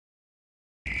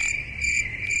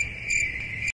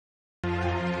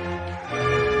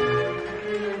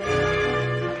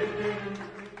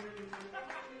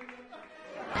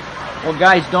Well,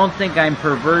 guys, don't think I'm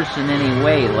perverse in any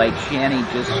way. Like Shanny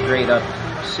just straight up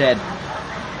said,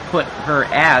 put her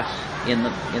ass in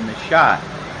the shot.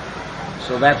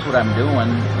 So that's what I'm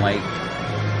doing. Like,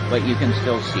 but you can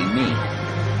still see me.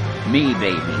 Me,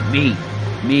 baby.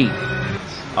 Me.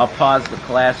 I'll pause the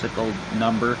classical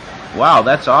number. Wow,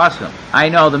 that's awesome. I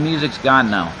know, the music's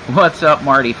gone now. What's up,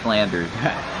 Marty Flanders?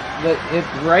 It's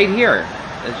right here.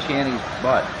 That's Shanny's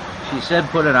butt. She said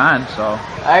put it on, so.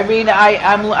 I mean,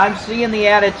 I'm seeing the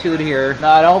attitude here.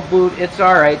 No, don't boot. It's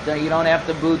all right. You don't have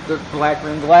to boot the black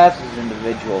rim glasses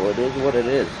individual. It is what it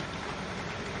is.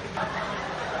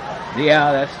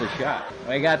 Yeah, that's the shot.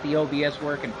 I got the OBS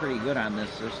working pretty good on this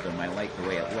system. I like the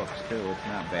way it looks, too. It's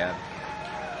not bad.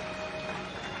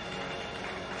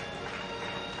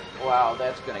 Wow,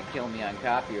 that's going to kill me on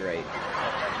copyright.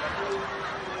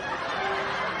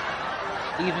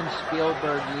 Steven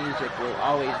Spielberg music will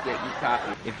always get you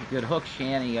copied. If you could hook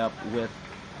Shanny up with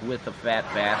a fat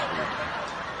bastard.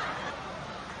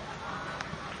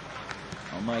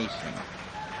 Amazing.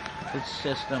 This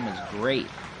system is great.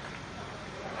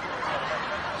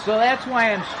 So that's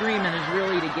why I'm streaming, is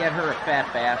really to get her a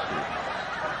fat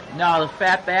bastard. No, the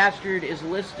fat bastard is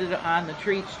listed on the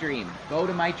treat stream. Go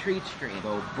to my treat stream.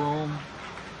 Go boom.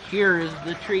 Here is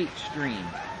the treat stream.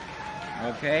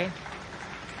 Okay?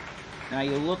 Now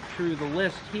you look through the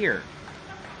list here.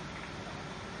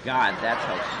 God, that's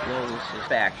how slow this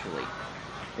is actually.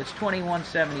 It's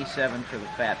 $21.77 for the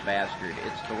fat bastard.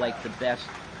 It's like the best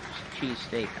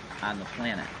cheesesteak on the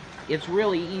planet. It's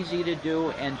really easy to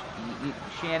do, and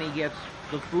Shanny gets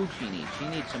the food she needs. She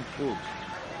needs some food.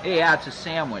 Yeah, it's a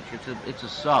sandwich. It's a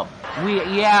sub. We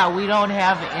don't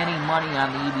have any money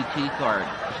on the EBT card.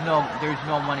 There's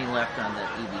no money left on the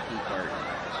EBT card.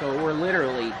 So we're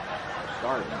literally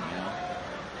starving, you know.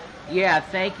 Yeah,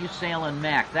 thank you, Salem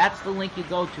Mac. That's the link you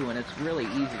go to, and it's really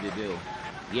easy to do.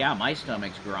 Yeah, my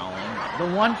stomach's growling.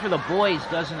 The one for the boys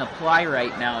doesn't apply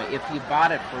right now. If you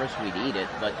bought it first, we'd eat it.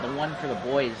 But the one for the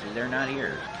boys, they're not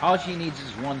here. All she needs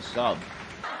is one sub.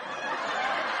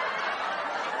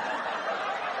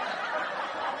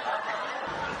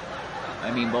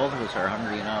 I mean, both of us are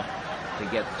hungry enough to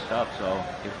get the stuff, so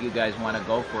if you guys want to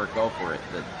go for it, go for it.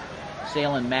 The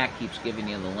Salem Mac keeps giving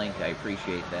you the link. I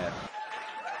appreciate that.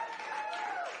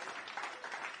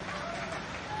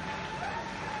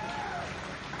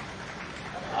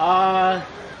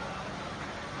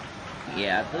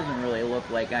 Yeah, it doesn't really look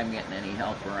like I'm getting any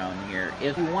help around here.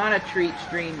 If you want a treat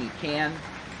stream, you can,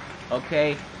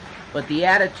 okay? But the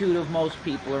attitude of most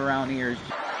people around here is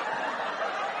just...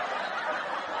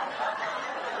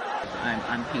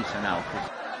 I'm peacing out.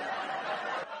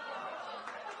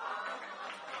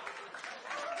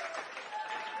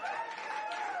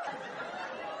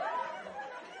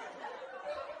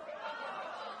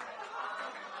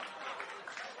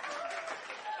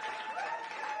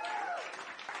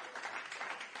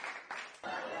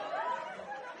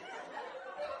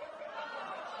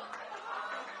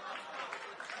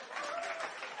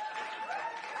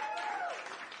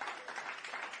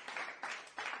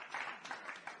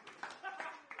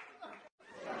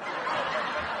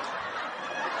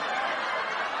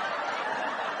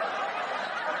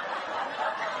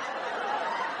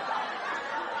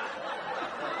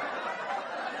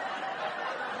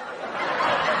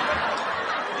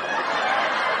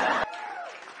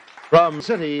 From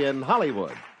City in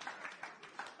Hollywood.